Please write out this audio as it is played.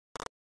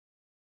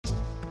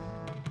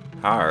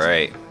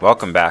Alright,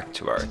 welcome back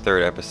to our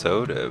third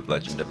episode of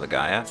Legend of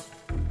Legaia.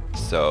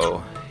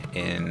 So,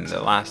 in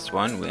the last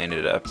one, we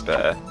ended up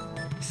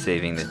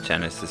saving the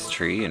Genesis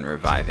tree and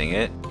reviving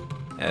it,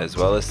 as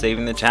well as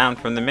saving the town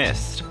from the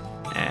mist.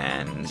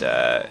 And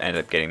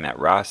ended up getting that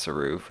raw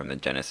Seru from the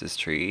Genesis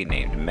tree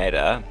named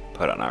Meta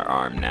put on our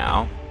arm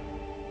now.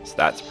 So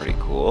that's pretty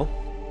cool.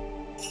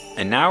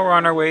 And now we're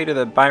on our way to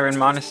the Byron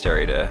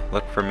Monastery to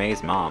look for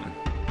May's mom.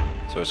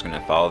 So we're just going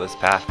to follow this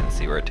path and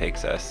see where it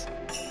takes us.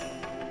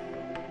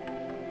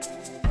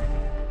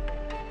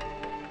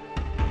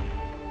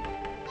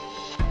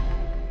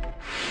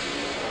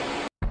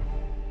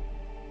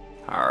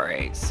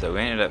 Alright, so we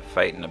ended up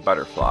fighting a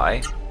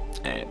butterfly,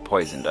 and it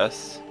poisoned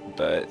us.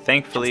 But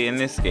thankfully in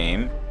this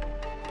game,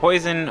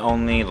 poison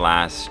only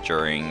lasts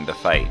during the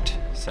fight.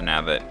 So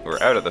now that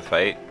we're out of the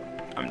fight,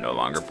 I'm no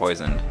longer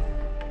poisoned.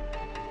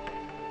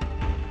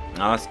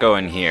 Now let's go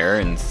in here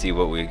and see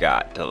what we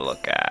got to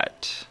look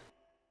at.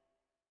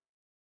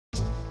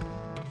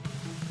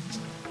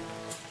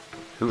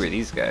 Who are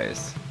these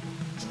guys?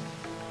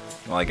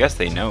 Well, I guess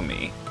they know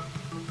me.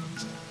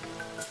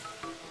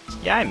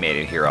 Yeah, I made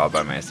it here all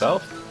by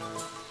myself.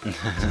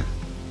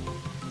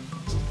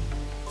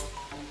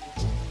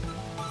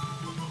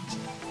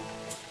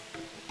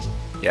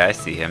 Yeah, I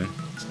see him.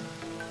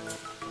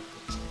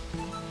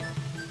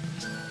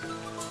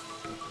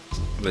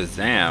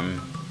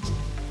 Lezam.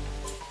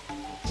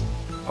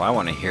 Well, I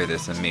want to hear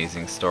this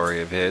amazing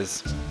story of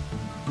his.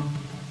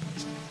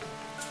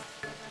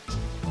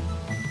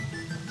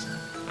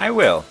 I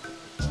will.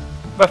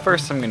 But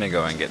first I'm gonna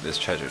go and get this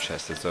treasure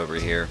chest that's over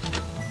here.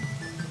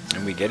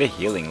 And we get a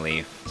healing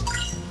leaf.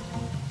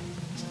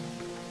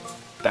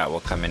 That will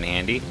come in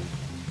handy.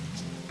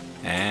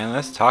 And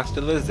let's talk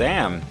to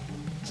Lezam.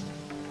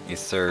 He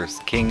serves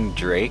King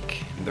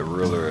Drake, the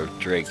ruler of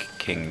Drake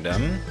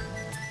Kingdom.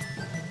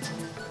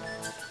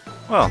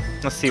 Well,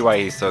 let's see why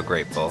he's so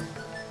grateful.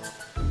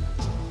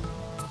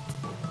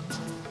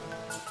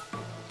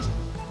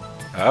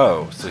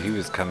 Oh, so he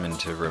was coming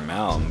to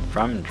Realm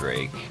from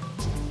Drake.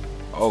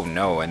 Oh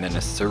no, and then a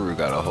Seru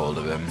got a hold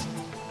of him.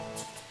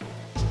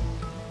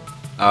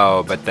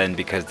 Oh, but then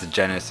because the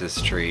Genesis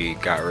tree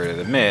got rid of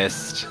the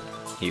mist,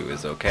 he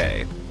was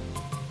okay.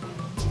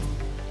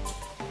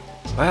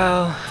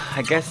 Well,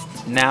 I guess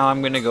now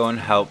I'm gonna go and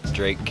help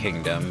Drake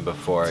Kingdom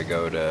before I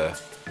go to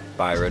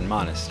Byron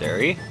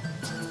Monastery.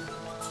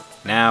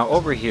 Now,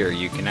 over here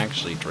you can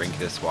actually drink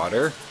this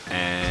water,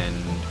 and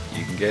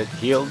you can get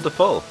healed to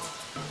full.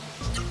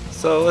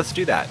 So let's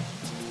do that.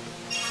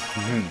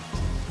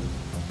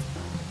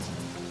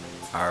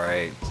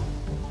 Alright.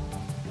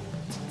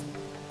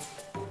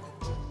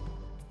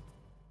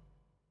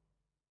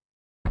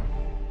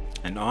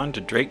 And on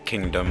to Drake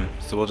Kingdom,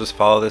 so we'll just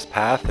follow this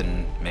path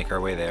and make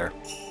our way there.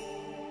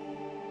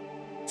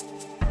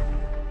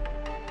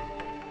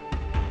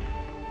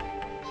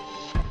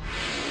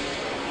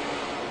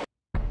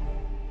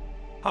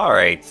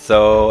 Alright,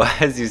 so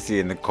as you see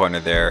in the corner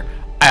there,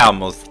 I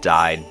almost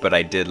died, but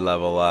I did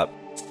level up.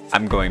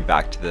 I'm going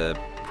back to the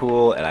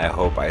pool and I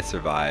hope I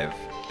survive.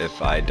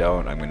 If I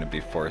don't, I'm going to be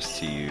forced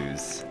to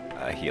use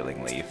a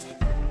healing leaf.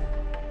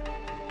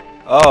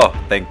 Oh,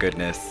 thank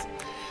goodness.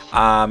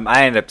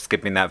 I ended up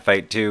skipping that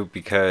fight too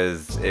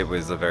because it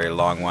was a very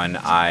long one.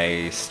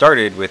 I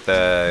started with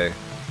a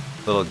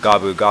little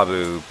Gabu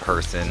Gabu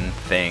person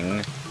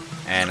thing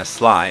and a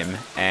slime,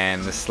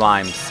 and the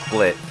slime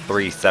split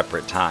 3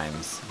 separate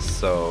times,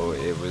 so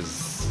it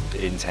was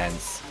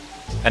intense.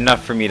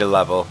 Enough for me to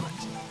level.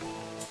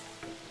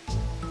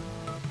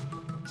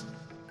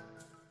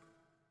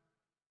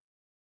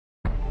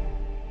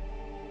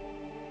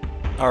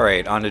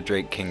 Alright, on to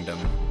Drake Kingdom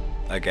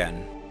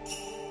again.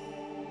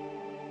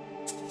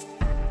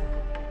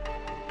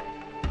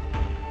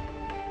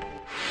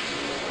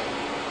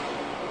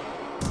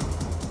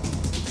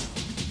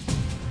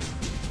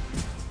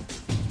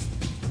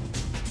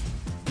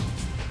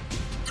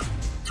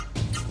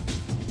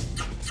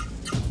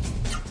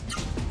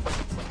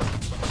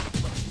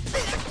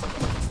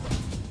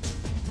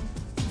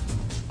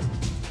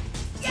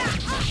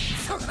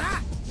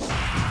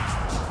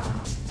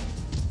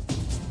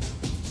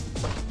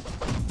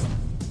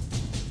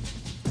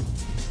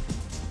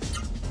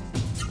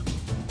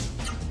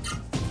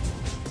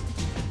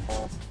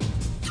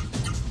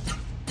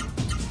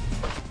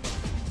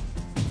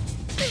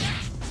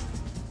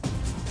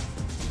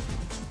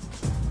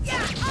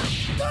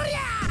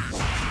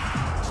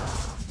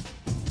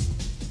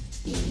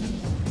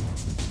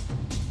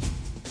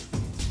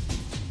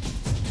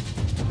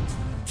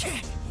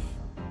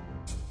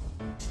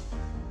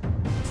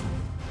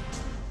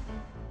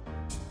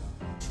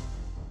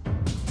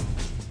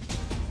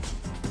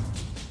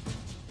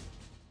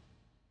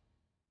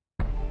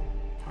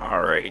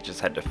 Alright,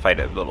 just had to fight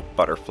a little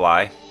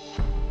butterfly.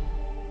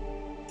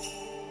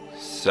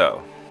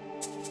 So,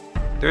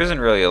 there isn't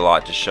really a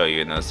lot to show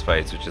you in those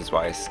fights, which is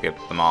why I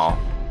skipped them all.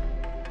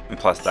 And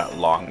plus that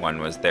long one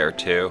was there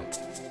too,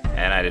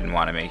 and I didn't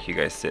want to make you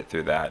guys sit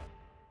through that.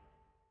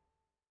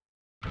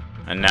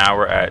 And now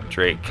we're at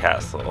Drake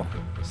Castle.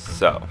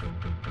 So,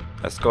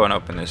 let's go and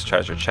open this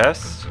treasure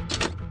chest.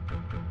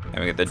 And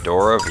we get the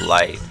Door of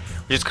Light,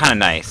 which is kind of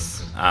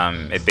nice.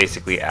 It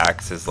basically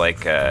acts as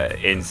like a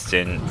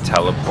instant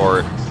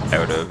teleport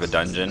out of a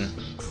dungeon.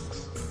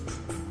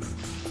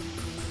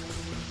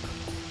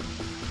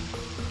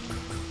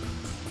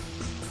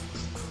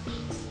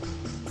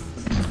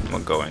 We'll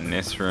go in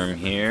this room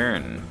here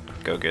and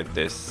go get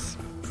this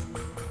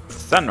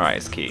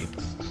sunrise key.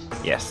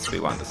 Yes, we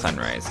want the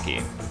sunrise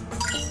key.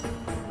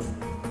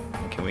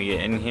 Can we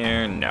get in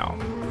here? No.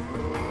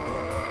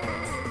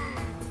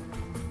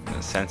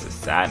 A sense of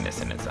sadness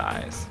in its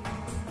eyes.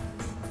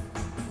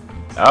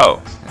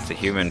 Oh, it's a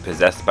human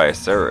possessed by a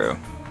Seru.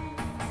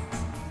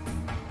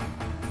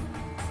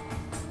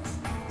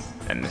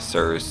 And the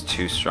Seru is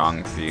too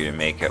strong for you to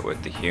make out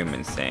what the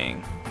human's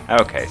saying.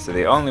 Okay, so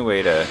the only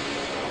way to...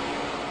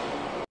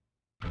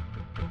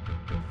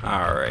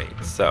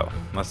 Alright, so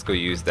let's go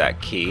use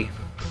that key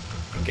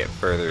and get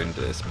further into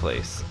this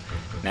place.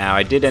 Now,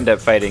 I did end up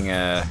fighting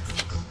a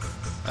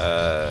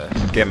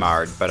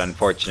Gimard, but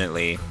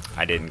unfortunately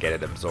I didn't get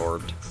it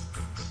absorbed.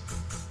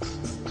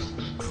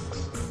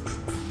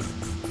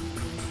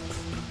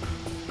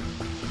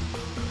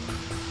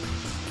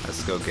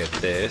 Let's go get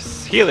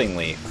this healing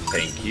leaf.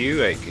 Thank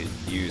you. I could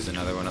use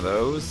another one of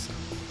those.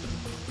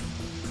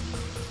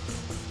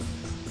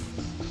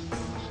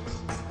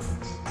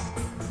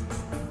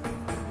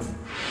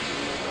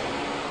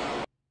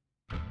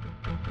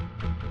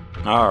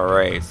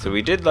 Alright, so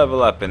we did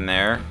level up in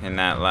there in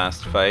that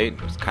last fight.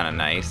 It was kind of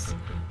nice.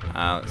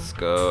 Let's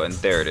go, and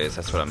there it is.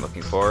 That's what I'm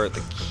looking for.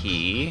 The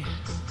key.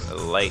 The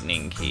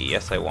lightning key.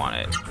 Yes, I want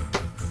it.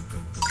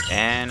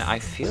 And I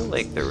feel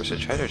like there was a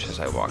treasure chest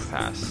I walked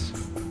past.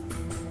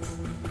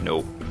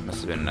 Nope.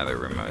 Must have been another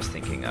room I was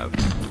thinking of.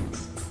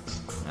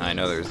 I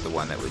know there's the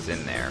one that was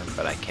in there,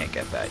 but I can't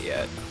get that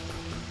yet.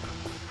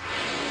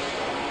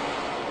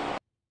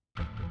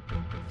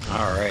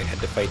 Alright, had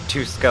to fight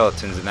 2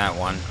 skeletons in that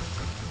one.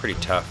 Pretty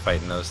tough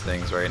fighting those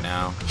things right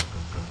now.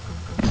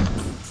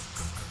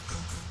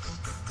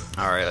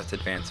 Alright, let's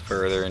advance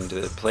further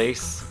into the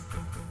place.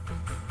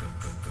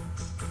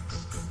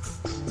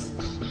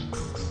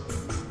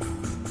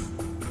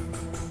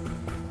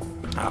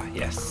 Ah,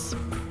 yes.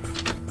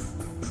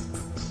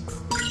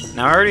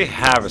 Now I already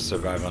have a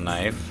survival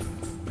knife,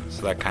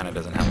 so that kind of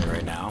doesn't help me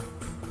right now.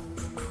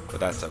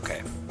 But that's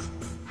okay.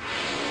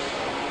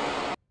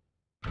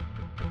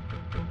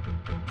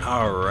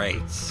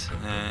 Alright,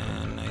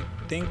 and I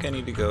think I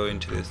need to go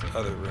into this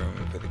other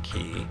room for the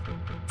key.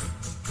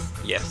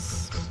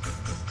 Yes.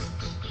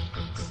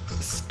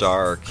 The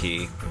star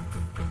key.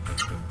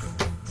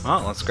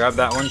 Well, let's grab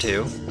that one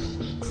too.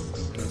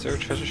 Is there a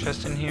treasure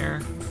chest in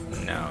here?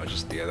 No,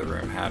 just the other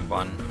room had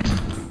one.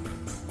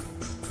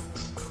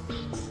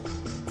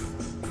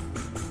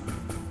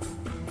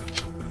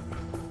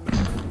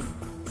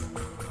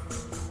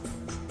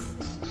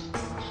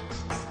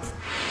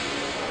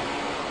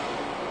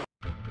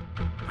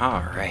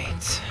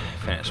 Alright,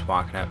 finish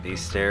walking up these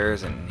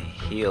stairs and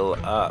heal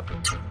up.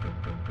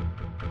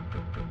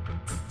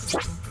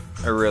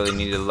 I really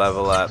need to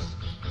level up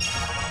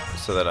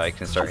so that I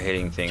can start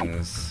hitting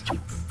things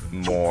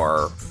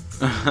more.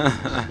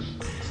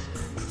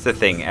 It's the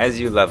thing, as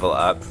you level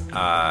up,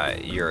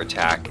 your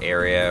attack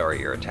area or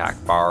your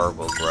attack bar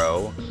will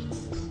grow.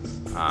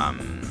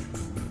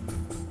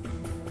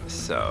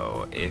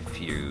 So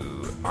if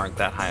you aren't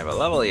that high of a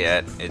level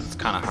yet, it's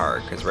kind of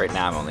hard, because right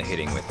now I'm only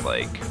hitting with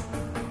like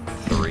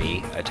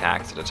 3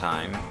 attacks at a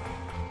time.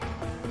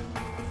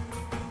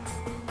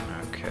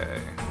 Okay.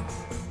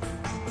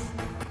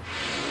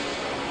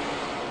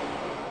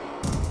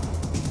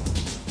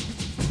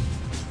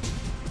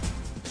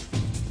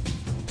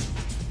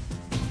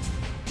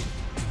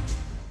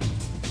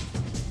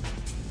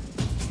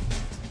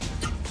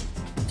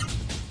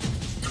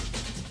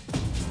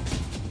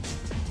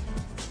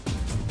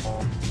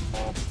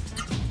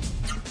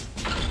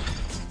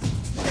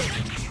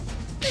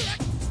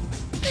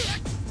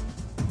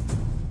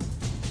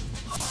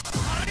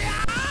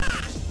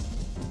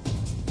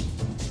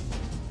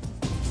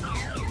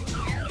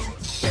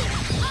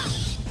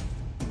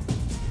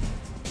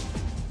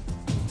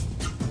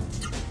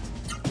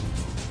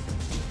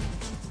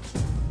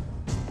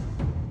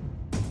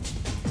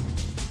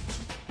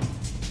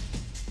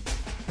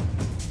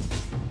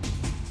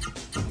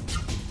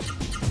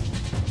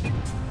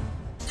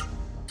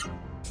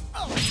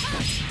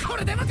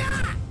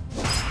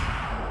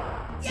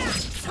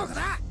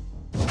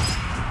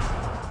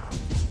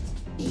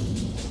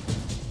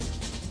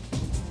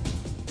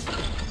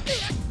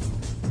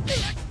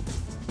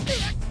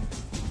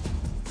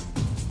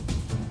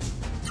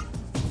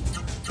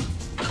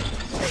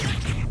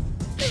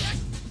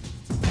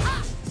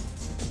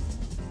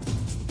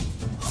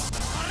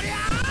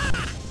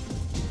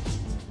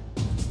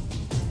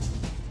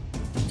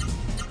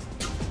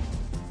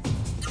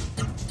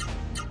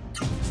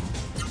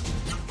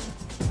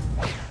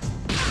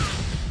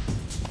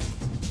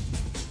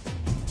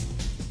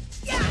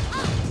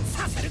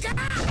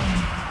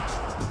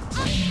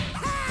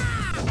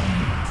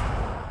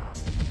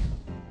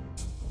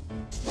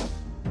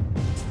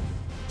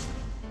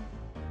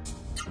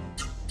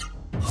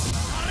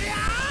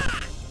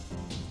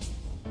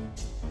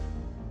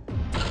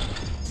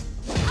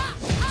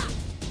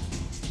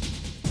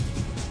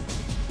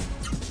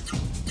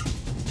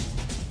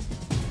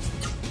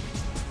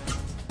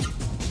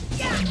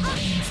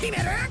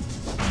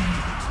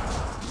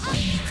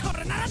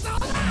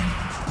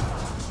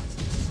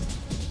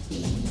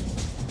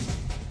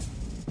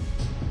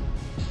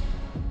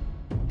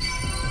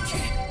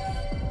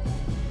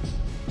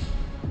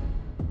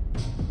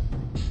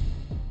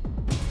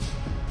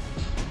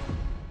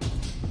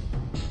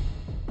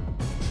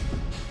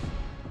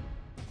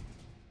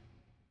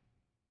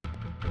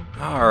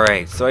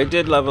 Alright, so I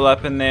did level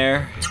up in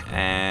there,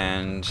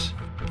 and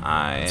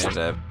I ended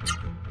up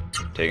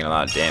taking a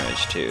lot of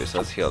damage too, so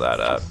let's heal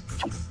that up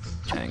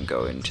and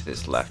go into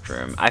this left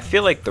room. I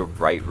feel like the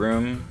right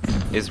room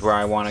is where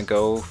I want to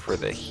go for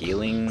the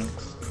healing,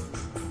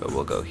 but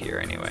we'll go here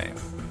anyway.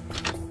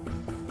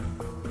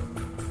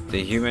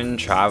 The human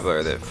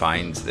traveler that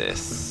finds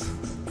this.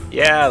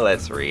 Yeah,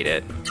 let's read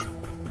it.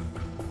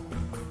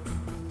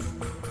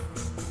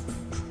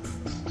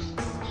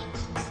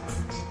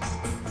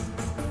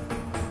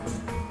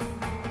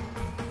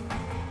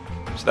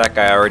 So that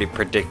guy already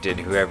predicted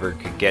whoever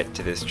could get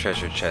to this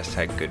treasure chest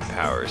had good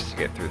powers to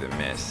get through the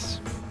mist.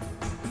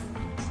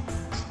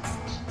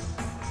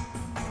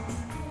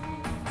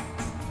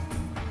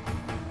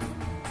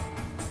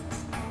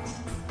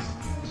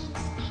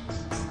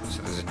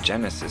 So there's a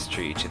Genesis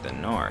tree to the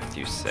north,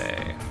 you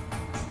say?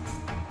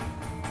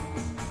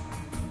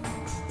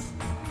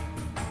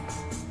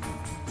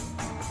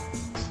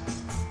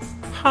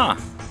 Huh.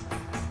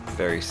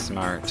 Very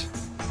smart.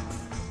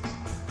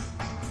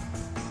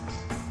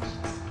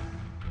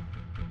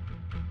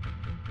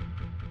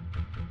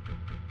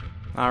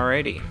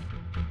 Alrighty.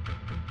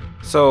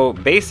 So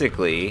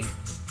basically,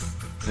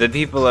 the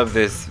people of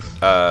this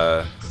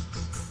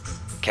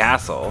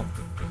castle,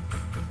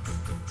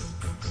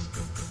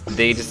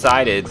 they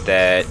decided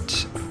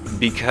that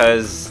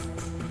because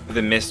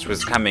the mist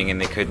was coming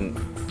and they couldn't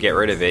get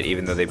rid of it,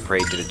 even though they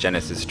prayed to the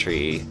Genesis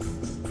tree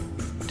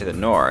to the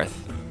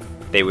north,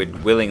 they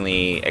would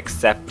willingly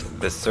accept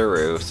the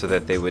Seru so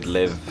that they would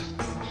live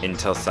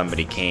until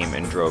somebody came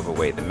and drove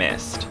away the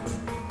mist.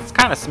 It's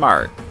kind of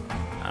smart.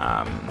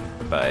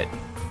 But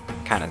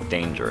kind of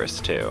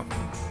dangerous too.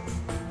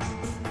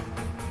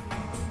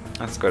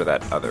 Let's go to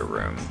that other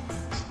room.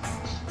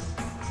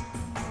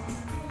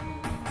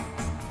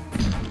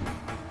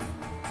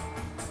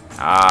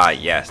 Ah,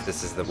 yes,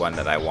 this is the one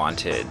that I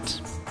wanted.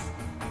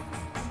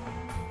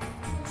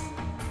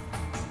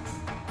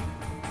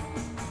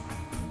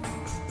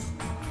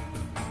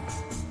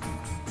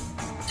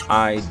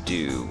 I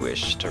do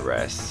wish to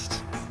rest.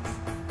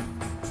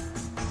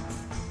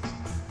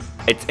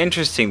 It's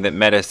interesting that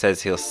Meta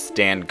says he'll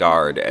stand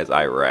guard as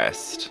I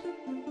rest.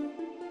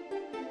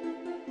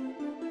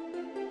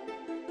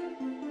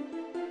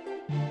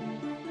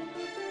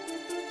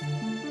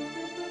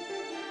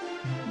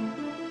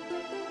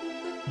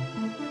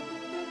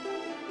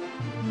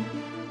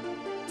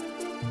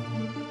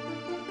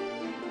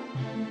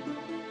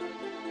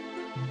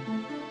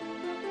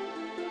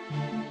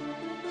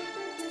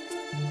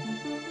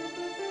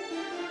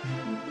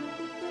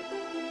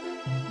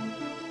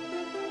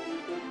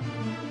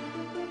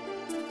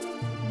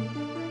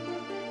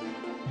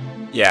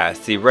 Yeah,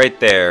 see right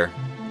there,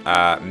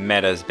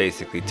 Meta's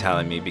basically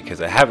telling me,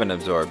 because I haven't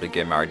absorbed a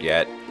Gimard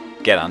yet,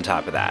 get on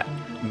top of that.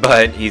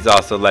 But he's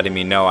also letting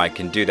me know I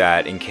can do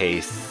that in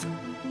case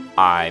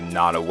I'm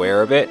not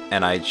aware of it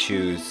and I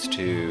choose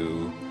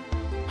to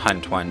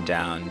hunt one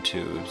down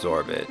to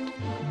absorb it.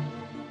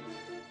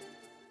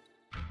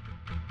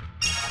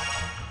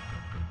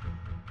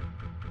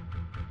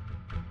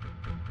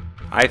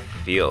 I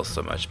feel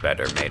so much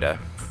better, Meta.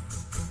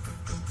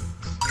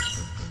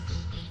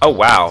 Oh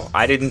wow,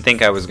 I didn't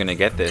think I was gonna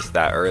get this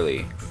that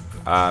early.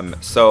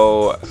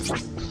 So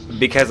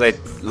because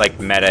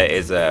Meta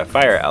is a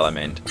fire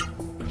element,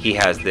 he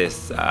has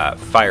this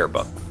fire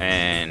book,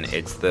 and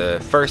it's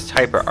the first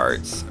hyper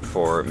arts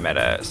for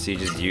Meta, so you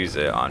just use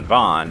it on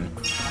Vaughn,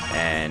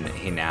 and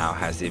he now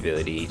has the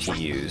ability to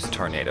use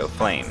Tornado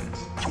Flame,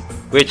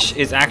 which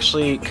is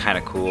actually kind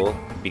of cool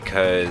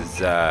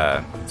because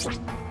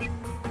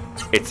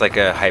it's like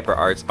a hyper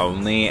arts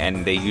only,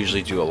 and they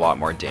usually do a lot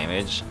more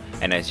damage.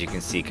 And as you can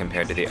see,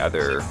 compared to the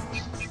other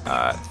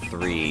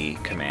 3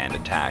 command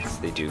attacks,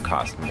 they do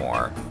cost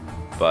more,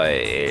 but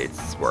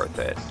it's worth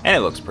it, and it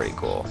looks pretty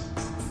cool.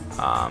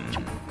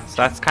 So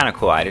that's kind of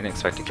cool. I didn't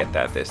expect to get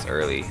that this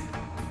early.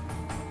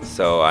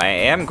 So I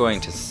am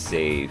going to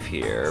save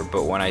here,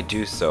 but when I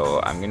do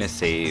so, I'm going to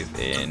save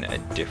in a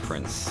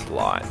different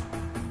slot.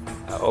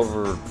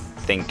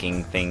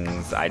 Overthinking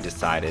things, I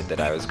decided that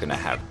I was going to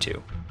have 2.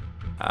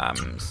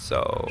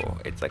 So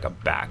it's like a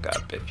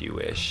backup, if you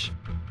wish.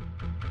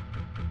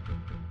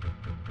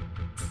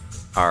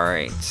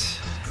 Alright,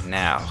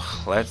 now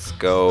let's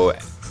go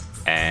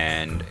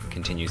and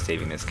continue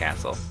saving this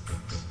castle.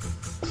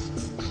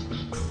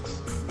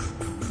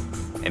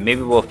 And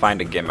maybe we'll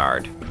find a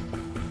Gimard.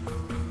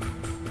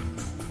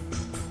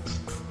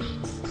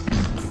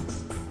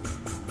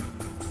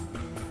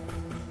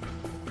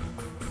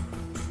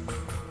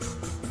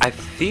 I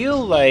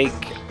feel like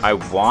I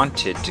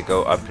wanted to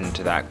go up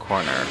into that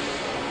corner.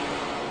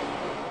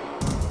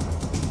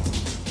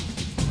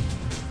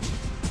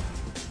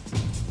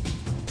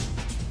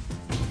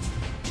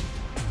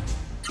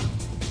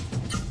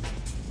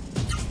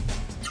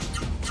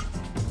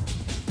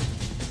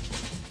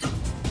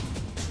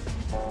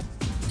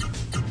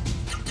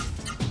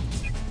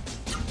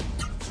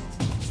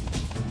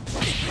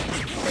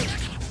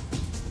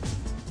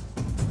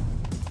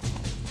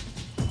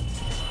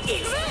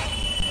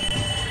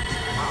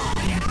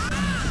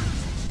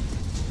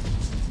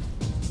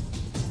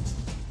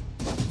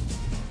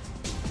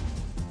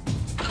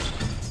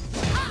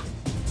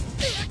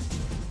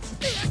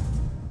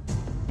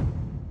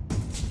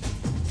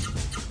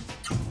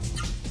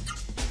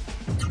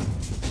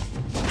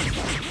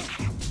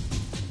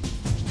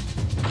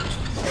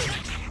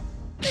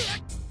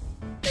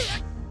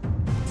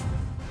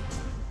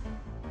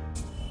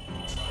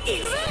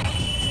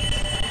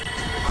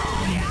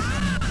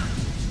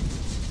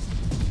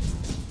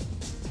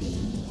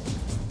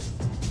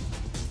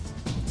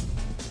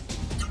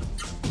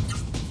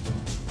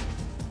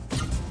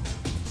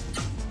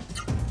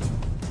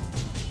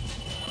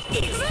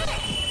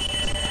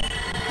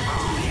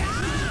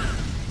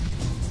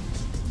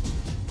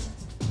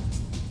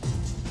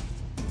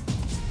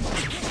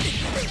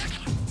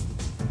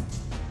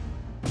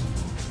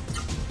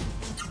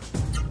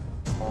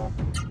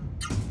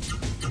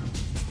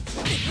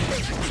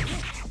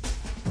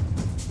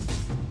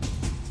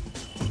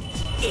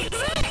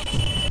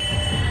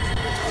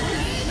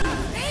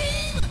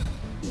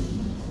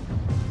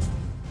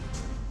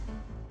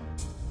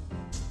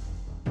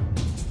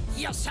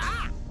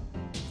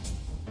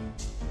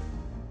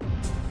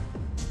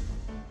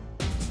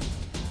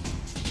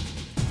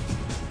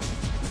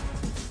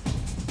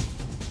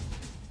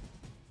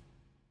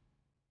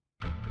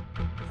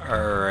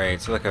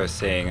 Alright, so like I was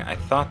saying, I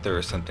thought there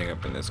was something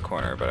up in this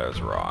corner, but I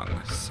was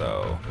wrong.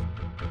 So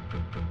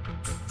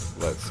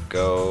let's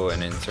go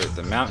and insert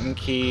the mountain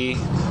key,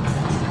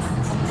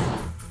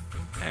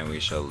 and we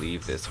shall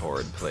leave this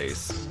horrid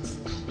place.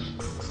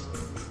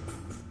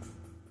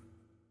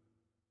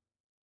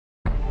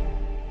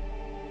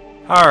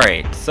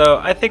 Alright, so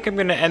I think I'm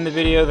going to end the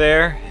video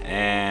there,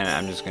 and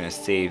I'm just going to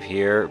save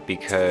here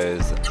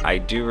because I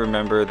do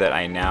remember that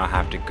I now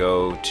have to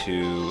go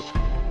to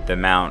the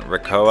Mount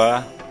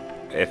Rakoa,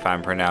 if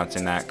I'm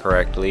pronouncing that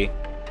correctly,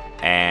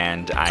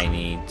 and I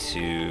need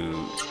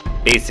to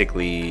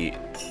basically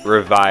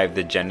revive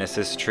the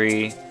Genesis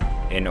tree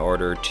in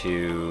order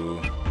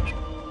to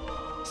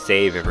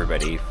save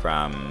everybody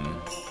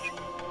from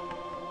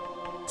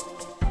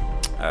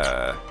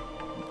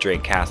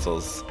Drake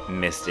Castle's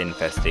mist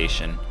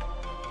infestation.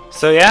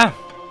 So yeah,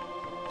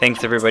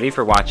 thanks everybody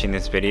for watching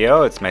this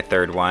video. It's my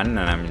third one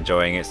and I'm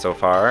enjoying it so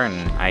far,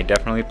 and I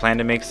definitely plan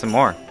to make some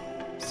more.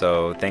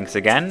 So thanks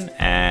again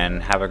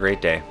and have a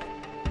great day.